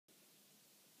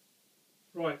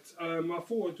Right, I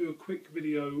thought I'd do a quick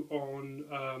video on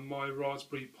my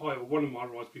Raspberry Pi, or one of my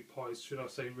Raspberry Pis, should I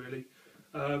say, really.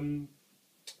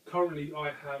 Currently I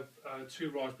have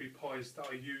two Raspberry Pis that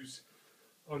I use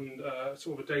on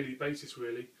sort of a daily basis,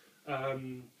 really.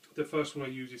 The first one I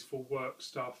use is for work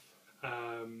stuff,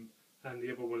 and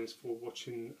the other one is for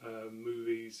watching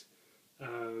movies,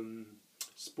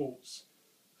 sports,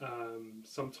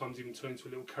 sometimes even turn into a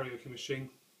little karaoke machine,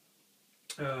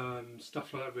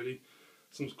 stuff like that, really.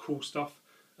 Some cool stuff.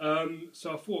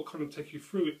 So I thought I'd kind of take you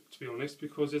through it, to be honest,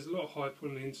 because there's a lot of hype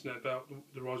on the internet about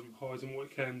the Raspberry Pis and what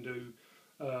it can do,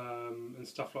 and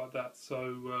stuff like that.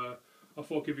 So I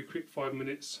thought I'd give you a quick 5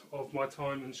 minutes of my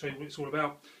time and show you what it's all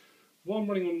about. What I'm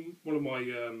running on one of my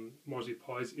Raspberry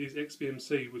Pis is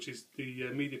XBMC, which is the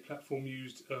media platform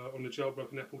used on the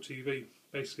jailbroken Apple TV.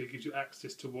 Basically, it gives you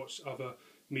access to watch other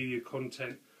media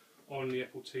content on the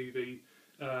Apple TV,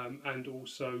 and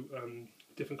also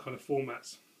different kind of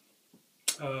formats.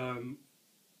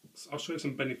 I'll show you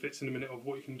some benefits in a minute of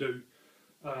what you can do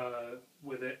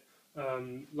with it.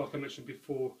 Like I mentioned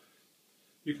before,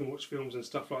 you can watch films and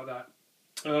stuff like that.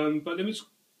 But let me just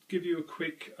give you a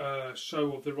quick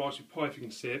show of the Raspberry Pi, if you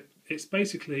can see it. It's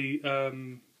basically a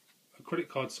credit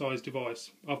card sized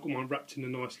device. I've got mine wrapped in a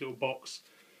nice little box.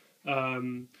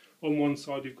 On one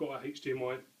side you've got a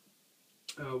HDMI,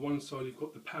 one side you've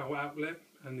got the power outlet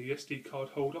and the SD card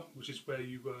holder, which is where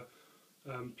you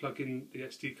plug in the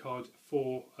SD card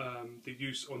for the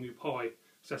use on your Pi,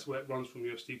 so that's where it runs from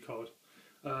your SD card.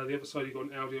 The other side you've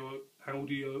got an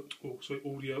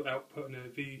audio output and a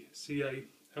VCA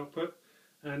output,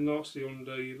 and lastly on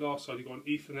the last side you've got an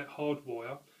Ethernet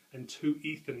hardwire and two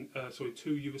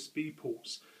USB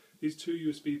ports. These two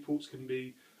USB ports can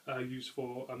be used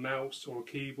for a mouse or a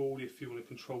keyboard if you want to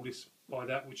control this by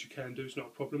that, which you can do, it's not a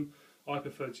problem. I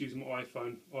prefer to use my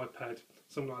iPhone, iPad,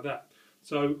 something like that.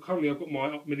 So currently I've got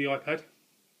my mini iPad,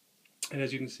 and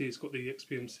as you can see it's got the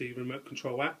XBMC remote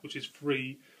control app, which is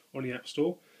free on the App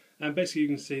Store. And basically you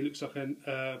can see it looks like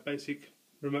a basic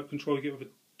remote control you get with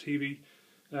a TV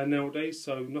nowadays,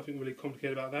 so nothing really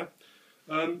complicated about that.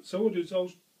 So what I'll do is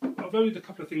I've loaded a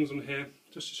couple of things on here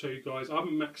just to show you guys. I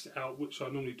haven't maxed it out, which I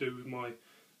normally do with my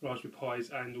Raspberry Pis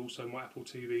and also my Apple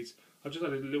TVs. I've just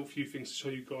added a little few things to show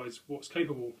you guys what's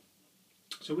capable.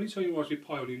 So when you turn your Raspberry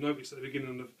Pi on, you notice at the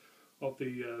beginning of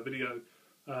the video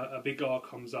a big R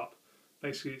comes up.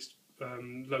 Basically it's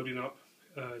loading up,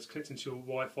 it's connecting to your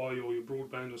Wi-Fi or your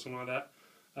broadband or something like that,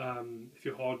 if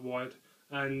you're hardwired,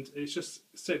 and it's just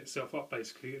set itself up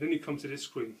basically. And then you come to this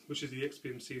screen, which is the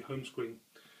XBMC home screen.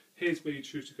 Here's where you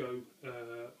choose to go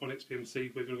on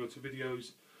XBMC. We're going to go to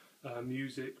videos,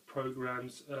 music,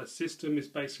 programs. System is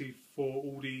basically for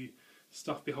all the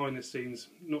stuff behind the scenes,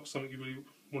 not something you really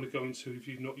want to go into if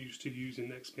you're not used to using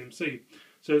XBMC.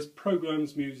 So it's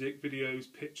programs, music,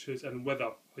 videos, pictures and weather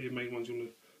are your main ones you want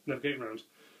to navigate around.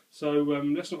 So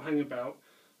let's not hang about.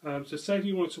 So say if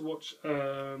you wanted to watch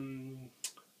a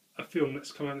film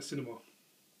that's come out in the cinema,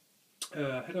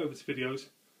 head over to videos.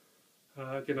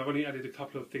 Again, I've only added a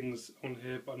couple of things on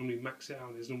here, but I normally max it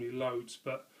out, there's normally loads.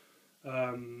 But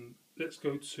let's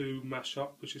go to Mashup,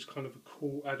 which is kind of a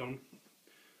cool add-on.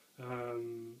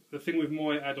 The thing with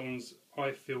my add-ons,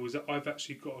 I feel, is that I've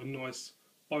actually got a nice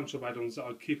bunch of add-ons that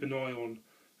I keep an eye on,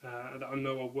 that I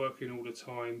know are working all the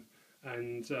time,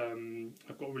 and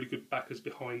I've got really good backers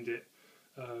behind it,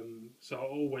 so I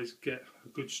always get a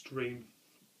good stream,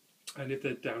 and if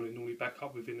they're down, they normally back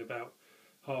up within about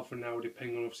half an hour,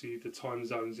 depending on obviously the time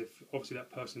zones. If obviously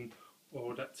that person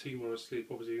or that team are asleep,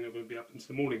 obviously you're not going to be up into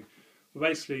the morning. But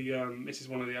basically this is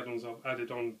one of the add-ons I've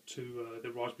added on to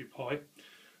the Raspberry Pi.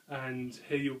 And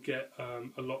here you'll get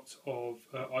a lot of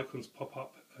icons pop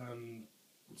up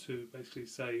to basically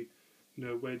say, you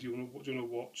know, where do you want to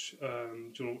watch? Do you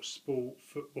want to watch sport,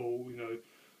 football, you know,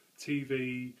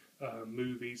 TV,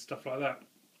 movies, stuff like that.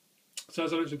 So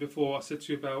as I mentioned before, I said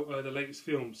to you about the latest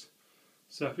films.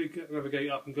 So if we navigate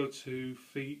up and go to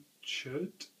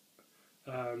featured,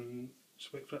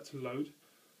 just wait for that to load.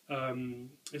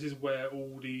 This is where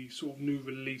all the sort of new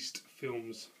released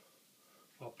films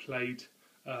are played.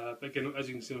 But again, as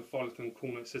you can see on the far left-hand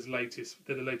corner, it says latest.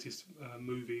 They're the latest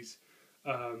movies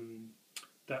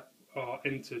that are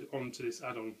entered onto this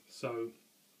add-on. So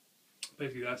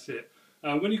basically, that's it.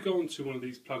 When you go onto one of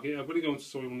these plugins, when you go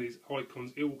onto one of these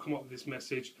icons, it will come up with this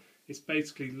message. It's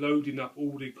basically loading up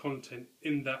all the content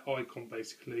in that icon,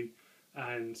 basically,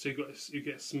 and so you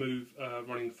get smooth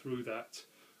running through that.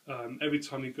 Every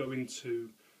time you go into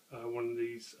one of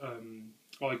these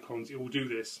icons, it will do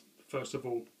this first of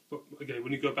all. But again,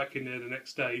 when you go back in there the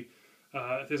next day,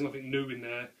 if there's nothing new in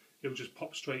there, it will just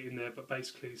pop straight in there. But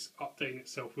basically, it's updating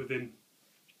itself within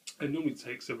It normally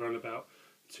takes around about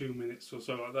 2 minutes or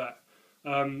so like that.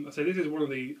 So this is one of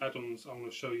the add-ons I'm going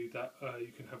to show you that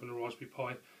you can have on a Raspberry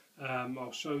Pi.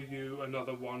 I'll show you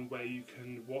another one where you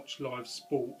can watch live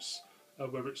sports,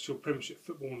 whether it's your Premiership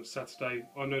football on a Saturday.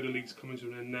 I know the league's coming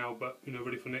to an end now, but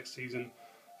ready for next season.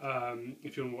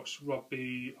 If you want to watch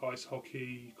rugby, ice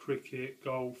hockey, cricket,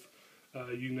 golf,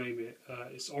 you name it,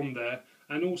 it's on there.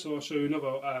 And also I'll show you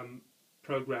another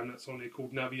program that's on there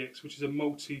called Navi-X, which is a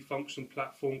multi-function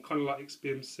platform, kind of like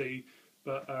XBMC,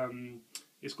 but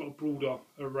it's got a broader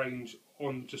range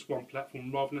on just one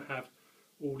platform, rather than have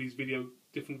all these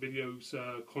different videos,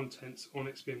 contents on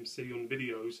XBMC on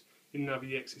videos. In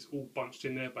Navi-X, it's all bunched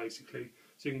in there basically,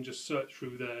 so you can just search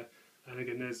through there. And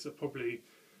again, there's probably,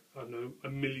 I don't know,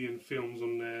 1 million films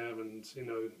on there, and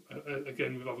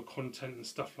again with other content and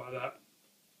stuff like that.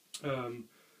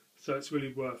 So it's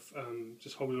really worth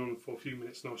just holding on for a few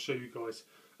minutes, and I'll show you guys.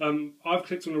 I've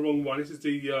clicked on the wrong one. This is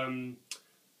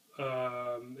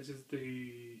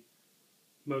the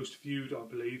most viewed, I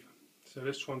believe. So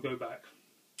let's try and go back.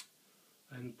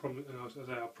 And as I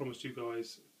say, I promised you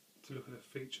guys to look at the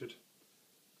featured.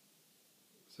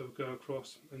 So we'll go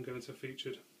across and go into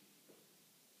featured.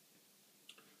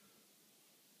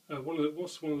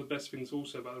 What's one of the best things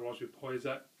also about the Raspberry Pi is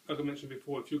that, like I mentioned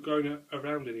before, if you're going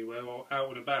around anywhere or out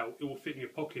and about, it will fit in your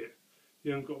pocket.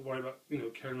 You haven't got to worry about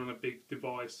carrying around a big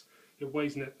device. It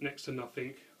weighs next to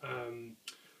nothing,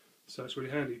 so it's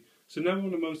really handy. So now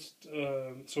on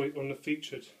the on the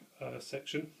featured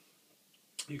section,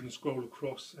 you can scroll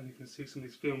across and you can see some of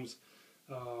these films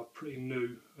are pretty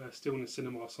new, still in the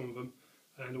cinema, some of them,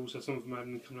 and also some of them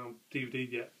haven't come out on DVD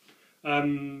yet.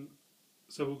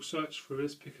 So we'll search through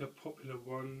this, pick a popular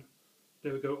one.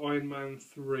 There we go, Iron Man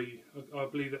 3. I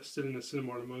believe that's still in the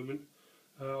cinema at the moment.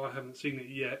 I haven't seen it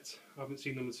yet. I haven't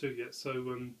seen number 2 yet, so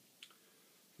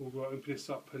we'll open this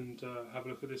up and have a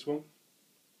look at this one.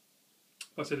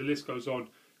 Like I said, the list goes on,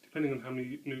 depending on how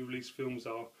many new release films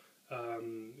are.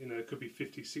 It could be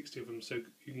 50, 60 of them, so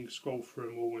you can scroll through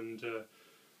them all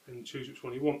and choose which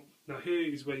one you want. Now here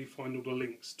is where you find all the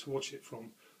links to watch it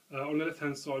from. On the left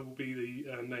hand side will be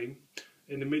the name.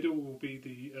 In the middle will be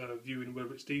the viewing,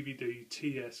 whether it's DVD,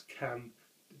 TS, CAM.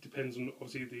 It depends on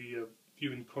obviously the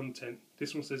viewing content.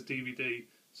 This one says DVD,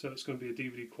 so it's going to be a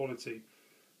DVD quality.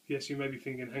 Yes, you may be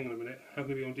thinking, hang on a minute, how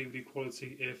can it be on DVD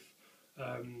quality if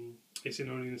it's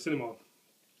only in the cinema?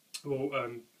 Well,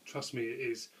 trust me, it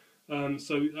is.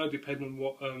 So that'll depend on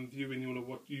what viewing you want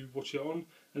to watch it on,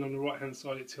 and on the right hand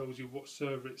side it tells you what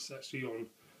server it's actually on.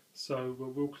 So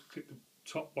we'll click the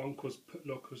top one because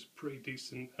Putlock was pretty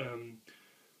decent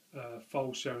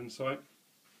file sharing site,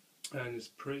 and it's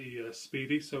pretty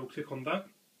speedy, so we'll click on that.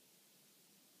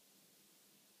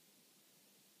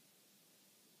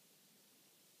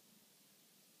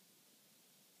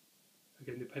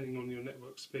 Again, depending on your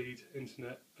network speed,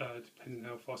 internet, depending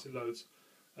on how fast it loads.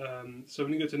 So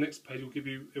when you go to the next page,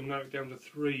 it'll narrow it down to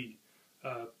 3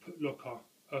 Putlocker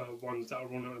ones that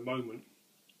are on at the moment.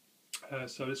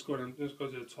 So let's go to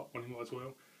the top one, you might as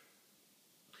well.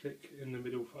 Click in the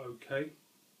middle for OK.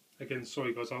 Again,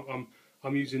 sorry guys, I'm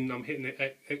hitting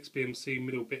the XBMC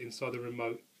middle bit inside the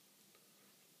remote.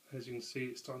 As you can see,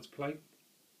 it's starting to play.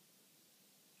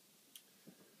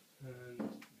 And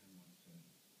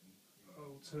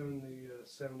I'll turn the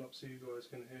sound up so you guys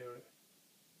can hear it.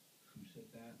 Who said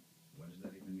that? What does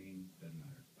that even mean? Doesn't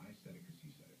matter. I said it because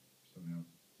he said it. Somehow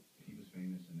he was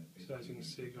famous, and so as you can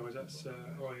see, guys, that's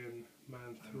Iron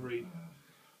Man 3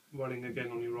 running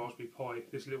again on your Raspberry Pi.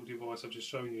 This little device I've just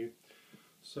shown you.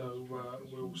 So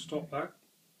we'll stop that,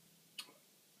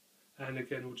 and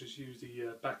again we'll just use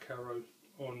the back arrow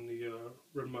on the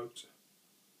remote.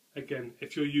 Again,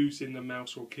 if you're using the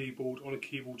mouse or keyboard, on a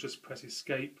keyboard just press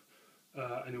escape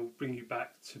and it will bring you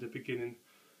back to the beginning.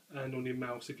 And on your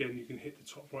mouse, again, you can hit the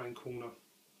top right hand corner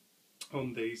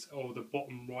on these, or the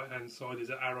bottom right hand side is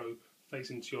an arrow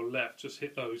facing to your left. Just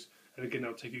hit those, and again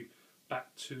that'll take you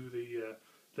back to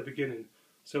the beginning.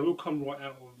 So we'll come right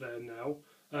out of there now.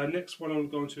 Next one I'm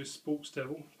going to is Sports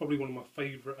Devil, probably one of my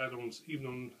favourite add-ons, even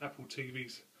on Apple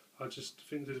TVs. I just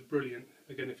think this is brilliant.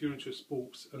 Again, if you're into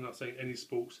sports, and I say any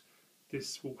sports,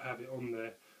 this will have it on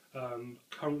there.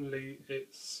 Currently,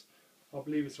 I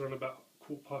believe it's around about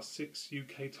 6:15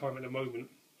 UK time at the moment.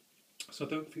 So I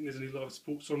don't think there's any live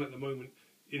sports on at the moment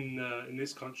in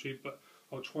this country, but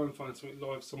I'll try and find something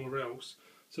live somewhere else.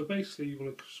 So basically, you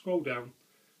want to scroll down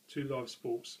to live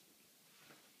sports.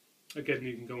 Again,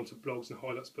 you can go onto blogs and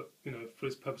highlights, but for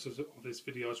the purposes of this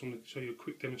video, I just want to show you a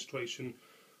quick demonstration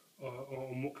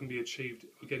on what can be achieved.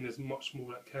 Again, there's much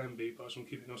more that can be, but I just want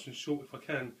to keep it nice and short if I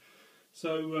can.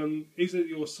 So these are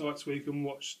your sites where you can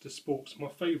watch the sports. My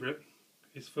favourite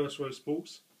is First Row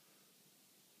Sports.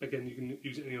 Again, you can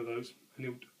use any of those, and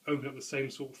it'll open up the same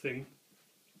sort of thing.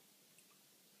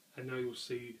 And now you'll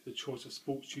see the choice of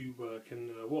sports you can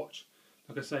watch.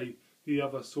 Like I say, the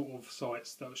other sort of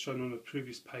sites that were shown on the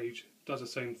previous page does the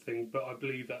same thing, but I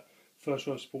believe that First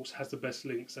Row Sports has the best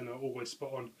links and are always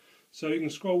spot on. So you can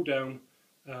scroll down,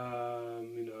 you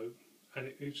know, and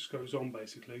it just goes on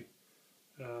basically.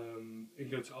 You can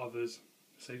go to others,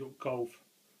 so you've got golf,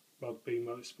 rugby,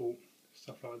 motorsport,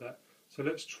 stuff like that. So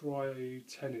let's try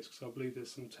tennis, because I believe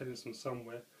there's some tennis on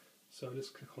somewhere. So let's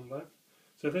click on that.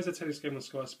 So if there's a tennis game on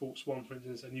Sky Sports 1, for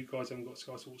instance, and you guys haven't got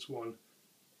Sky Sports 1,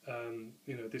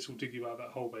 you know, this will dig you out of that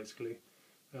hole basically.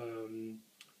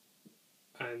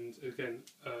 And again,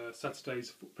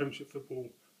 Saturday's Premiership football,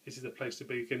 this is the place to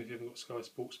be again if you haven't got Sky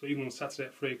Sports. But even on Saturday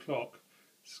at 3 o'clock,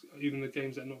 even the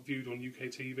games that are not viewed on UK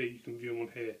TV, you can view them on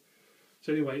here.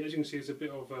 So anyway, as you can see, there's a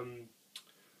bit of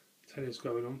tennis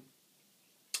going on.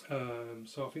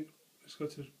 So I think let's go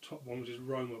to the top one, which is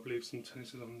Rome. I believe some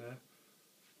tennis is on there.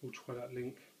 We'll try that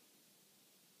link.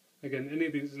 Again, any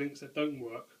of these links that don't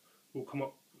work will come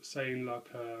up saying like,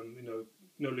 you know,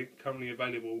 no link currently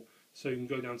available. So you can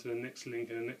go down to the next link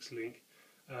and the next link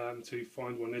until you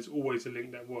find one. There's always a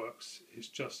link that works. It's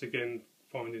just again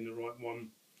finding the right one.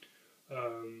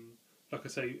 Like I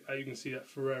say, you can see that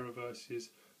Ferreira versus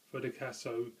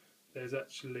Ferdinand. There's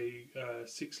actually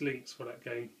 6 links for that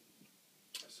game.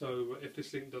 So if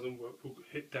this link doesn't work, we'll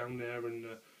hit down there and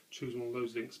choose one of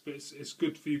those links. But it's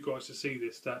good for you guys to see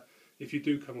this, that if you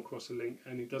do come across a link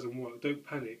and it doesn't work, don't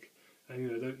panic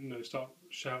and don't start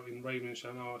shouting, raving and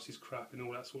shouting, oh, this is crap and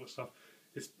all that sort of stuff.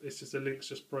 It's just the link's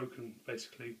just broken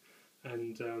basically,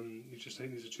 and you just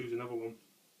need to choose another one.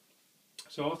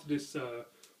 So after this,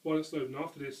 while it's loading,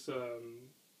 after this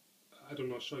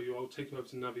add-on I'll show you, I'll take you over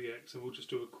to Navi-X and we'll just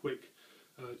do a quick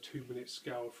 2-minute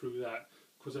scour through that,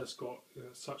 because that's got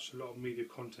such a lot of media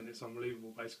content. It's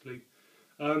unbelievable basically.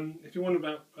 If you want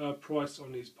about price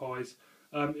on these pies,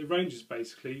 it ranges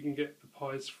basically. You can get the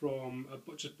pies from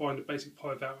just buying the basic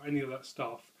pie without any of that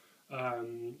stuff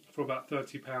for about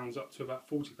 £30 up to about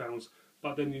 £40,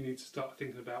 but then you need to start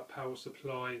thinking about power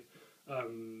supply,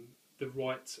 the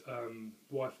right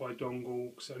Wi-Fi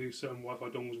dongle, because only certain Wi-Fi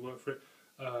dongles work for it,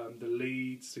 the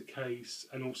leads, the case,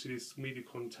 and also this media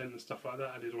content and stuff like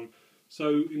that added on. So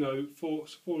you know, for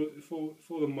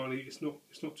the money, it's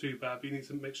not too bad. But you need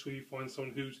to make sure you find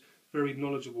someone who's very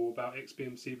knowledgeable about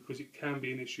XBMC, because it can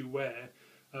be an issue where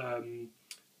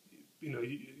you know,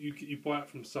 you buy it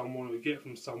from someone or you get it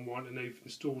from someone and they've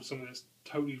installed something that's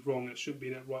totally wrong, that shouldn't be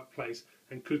in that right place,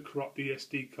 and could corrupt the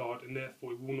SD card, and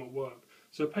therefore it will not work.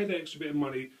 So pay that extra bit of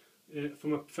money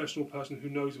from a professional person who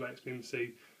knows about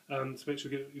XBMC to make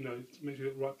sure you get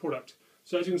the right product.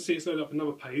 So as you can see, it's loaded up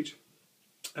another page,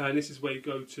 and this is where you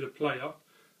go to the player,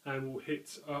 and we'll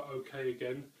hit OK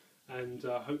again, and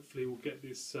hopefully we'll get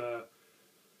this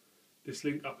this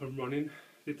link up and running.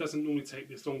 It doesn't normally take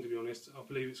this long, to be honest. I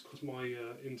believe it's because my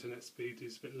internet speed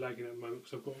is a bit lagging at the moment,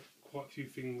 because I've got quite a few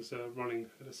things running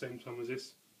at the same time as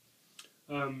this.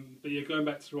 But yeah, going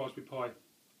back to the Raspberry Pi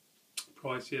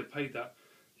price, yeah, pay that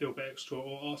little bit extra,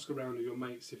 or ask around with your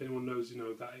mates if anyone knows,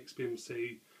 about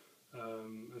XBMC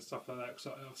and stuff like that. Because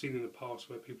I've seen in the past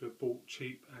where people have bought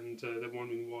cheap and they're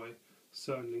wondering why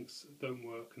certain links don't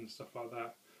work and stuff like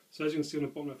that. So as you can see on the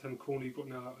bottom left hand corner, you've got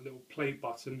now a little play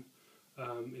button.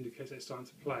 Indicates that it's starting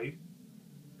to play,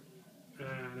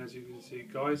 and as you can see,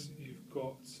 guys, you've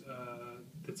got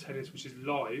the tennis, which is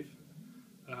live,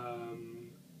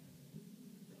 and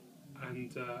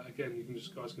again, you can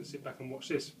guys can sit back and watch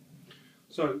this.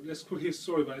 So let's quickly,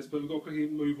 sorry about this, but we've got to quickly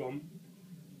move on.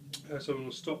 So I'm going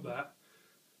to stop that,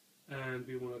 and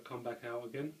we want to come back out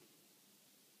again.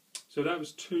 So that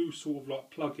was 2 sort of like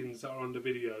plugins that are under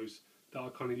videos that I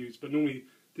kind of use, but normally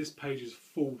this page is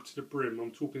full to the brim. I'm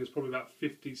talking there's probably about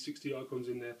 50, 60 icons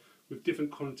in there with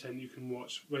different content you can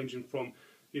watch, ranging from,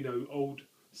 old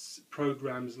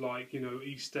programs like,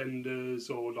 EastEnders,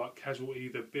 or like Casual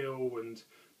Either Bill and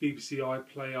BBC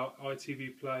iPlayer,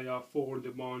 ITV Player, 4 on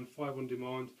Demand, 5 on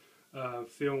Demand,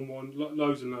 Film One,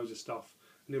 loads and loads of stuff.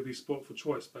 And it'll be spot for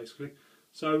choice, basically.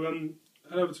 So,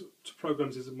 head over to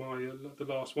programs is the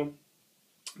last one.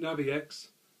 Navi-X.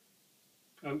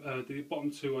 The bottom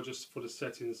 2 are just for the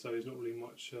settings, so there's not really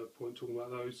much point talking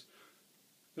about those.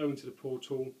 Go into the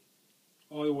portal.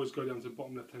 I always go down to the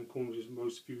bottom left hand corner, which is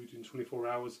most viewed in 24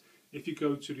 hours. If you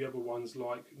go to the other ones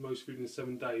like most viewed in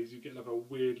 7 days, you get like a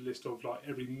weird list of like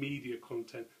every media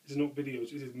content. This is not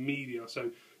videos, this is media.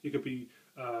 So it could be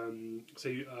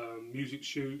music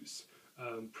shoots,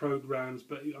 programs,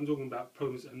 but I'm talking about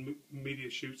programs and media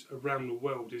shoots around the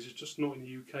world. It's just not in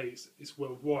the UK, it's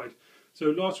worldwide. So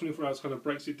last 24 hours kind of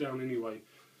breaks it down anyway.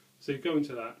 So you go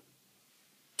into that,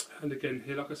 and again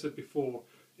here, like I said before,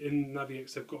 in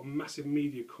Navi-X they've got massive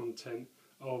media content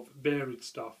of varied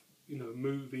stuff. You know,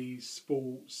 movies,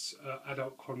 sports,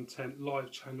 adult content,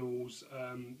 live channels.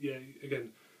 Yeah,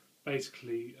 again,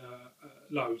 basically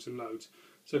loads and loads.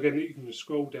 So again, you can just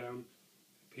scroll down,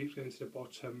 keep going to the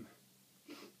bottom.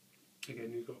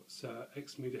 Again, you've got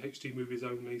X Media HD movies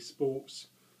only, sports,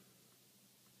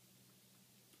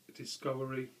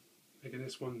 Discovery. Again,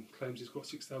 this one claims it's got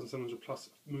 6,700 plus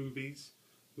movies,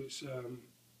 which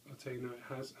I'll tell you now it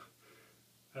has.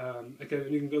 Again,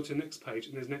 you can go to the next page,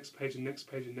 and there's next page and next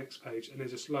page and next page, and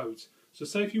there's just loads. So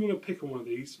say if you want to pick on one of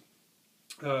these,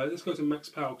 let's go to Max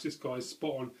Power, because this guy's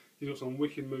spot on. He's got some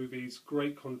wicked movies,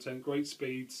 great content, great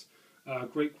speeds,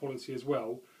 great quality as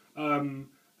well. And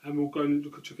we'll go and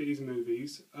check at these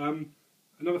movies.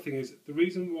 Another thing is, the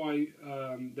reason why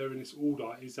they're in this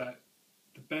order is that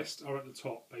the best are at the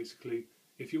top, basically.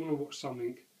 If you want to watch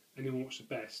something and you want to watch the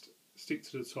best, stick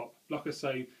to the top. Like I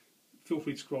say, feel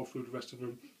free to scroll through the rest of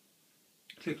them.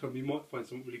 Click on them, you might find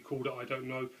something really cool that I don't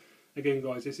know. Again,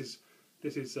 guys, this is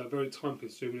very time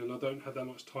consuming, and I don't have that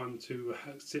much time to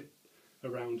sit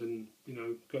around and, you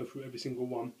know, go through every single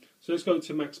one. So let's go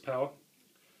to Max Power.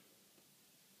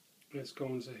 Let's go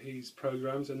on to his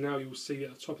programs, and now you'll see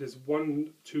at the top there's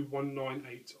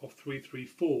 12198 of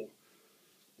 334.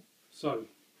 So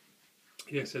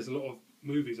yes, there's a lot of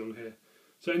movies on here.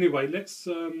 So anyway, let's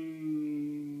go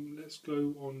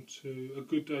on to A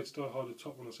Good Day to Die Hard, the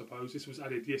top one, I suppose. This was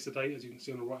added yesterday, as you can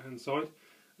see on the right hand side,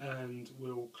 and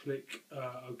we'll click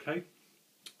OK,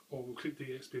 or we'll click the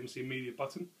XBMC media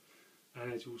button,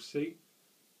 and as you'll see,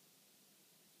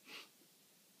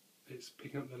 it's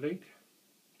picking up the link,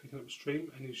 picking up the stream,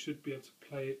 and you should be able to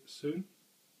play it soon.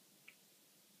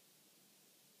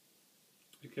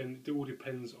 Again, it all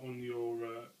depends on your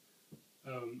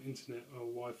internet or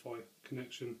Wi-Fi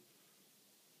connection.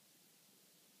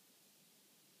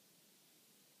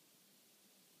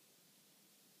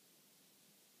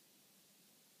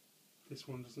 This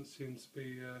one doesn't seem to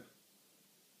be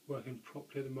working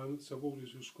properly at the moment, so what we'll do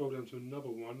is we'll scroll down to another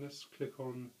one. Let's click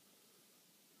on,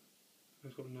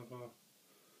 there's got another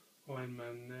Iron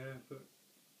Man there, but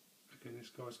again this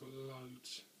guy's got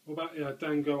loads. What about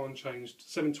Dango Unchanged,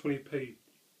 720p.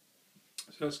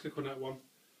 So let's click on that one.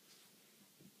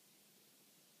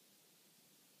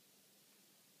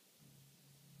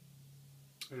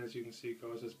 And as you can see,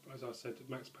 guys, as I said,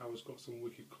 Max Power's got some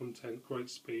wicked content, great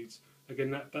speeds.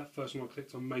 Again, that first one I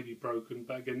clicked on may be broken,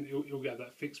 but again, he'll get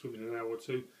that fixed within an hour or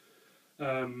two.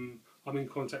 I'm in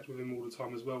contact with him all the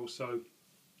time as well, so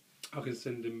I can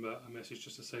send him a message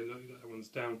just to say, look, that one's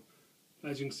down.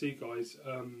 As you can see, guys,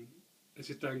 this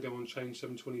is Dango Unchanged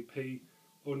 720p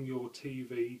on your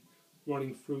TV,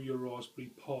 running through your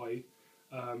Raspberry Pi,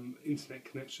 internet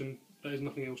connection. There is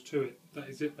nothing else to it. That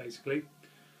is it, basically.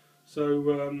 So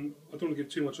I don't want to give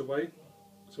too much away,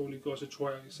 so I want you guys to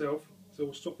try it out yourself. So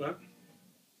we'll stop that,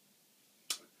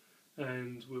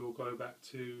 and we'll go back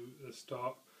to the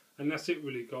start, and that's it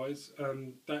really, guys.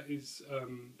 That is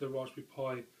the Raspberry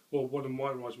Pi, or one of my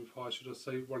Raspberry Pi, should I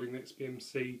say, running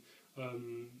XBMC.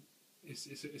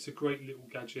 It's a great little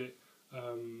gadget,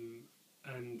 and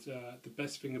the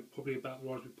best thing probably about the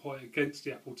Raspberry Pi against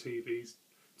the Apple TVs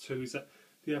 2 is that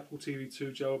the Apple TV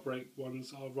 2 jailbreak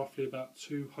ones are roughly about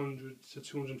 200 to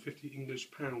 250 English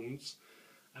pounds,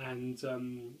 and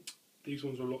these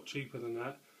ones are a lot cheaper than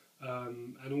that.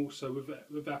 And also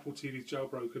with Apple TVs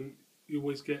jailbroken, you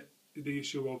always get the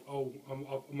issue of, oh,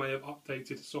 I may have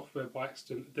updated the software by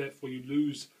accident, therefore you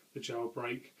lose the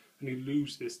jailbreak and you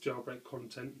lose this jailbreak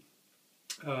content.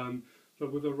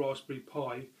 But with a Raspberry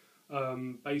Pi,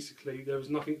 basically there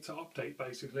is nothing to update,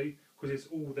 basically, because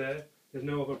it's all there. There's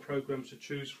no other programs to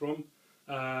choose from,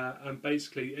 and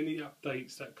basically any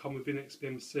updates that come within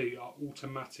XBMC are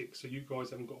automatic, so you guys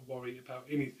haven't got to worry about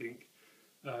anything.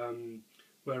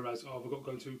 Whereas I've got to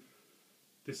go into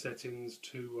the settings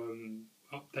to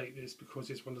update this because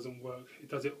this one doesn't work. It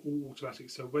does it all automatic.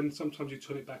 So when sometimes you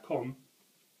turn it back on,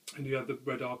 and you have the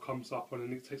red R comes up on,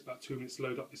 and it takes about 2 minutes to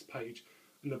load up this page.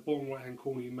 In the bottom right hand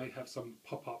corner, you may have some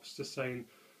pop-ups just saying,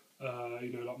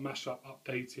 you know, like mashup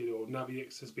updated, or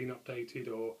Navi-X has been updated,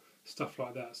 or stuff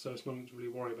like that. So it's nothing to really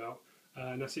worry about.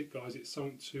 And that's it, guys. It's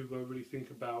something to really think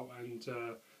about, and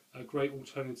a great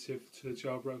alternative to the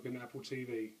jailbroken Apple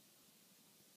TV.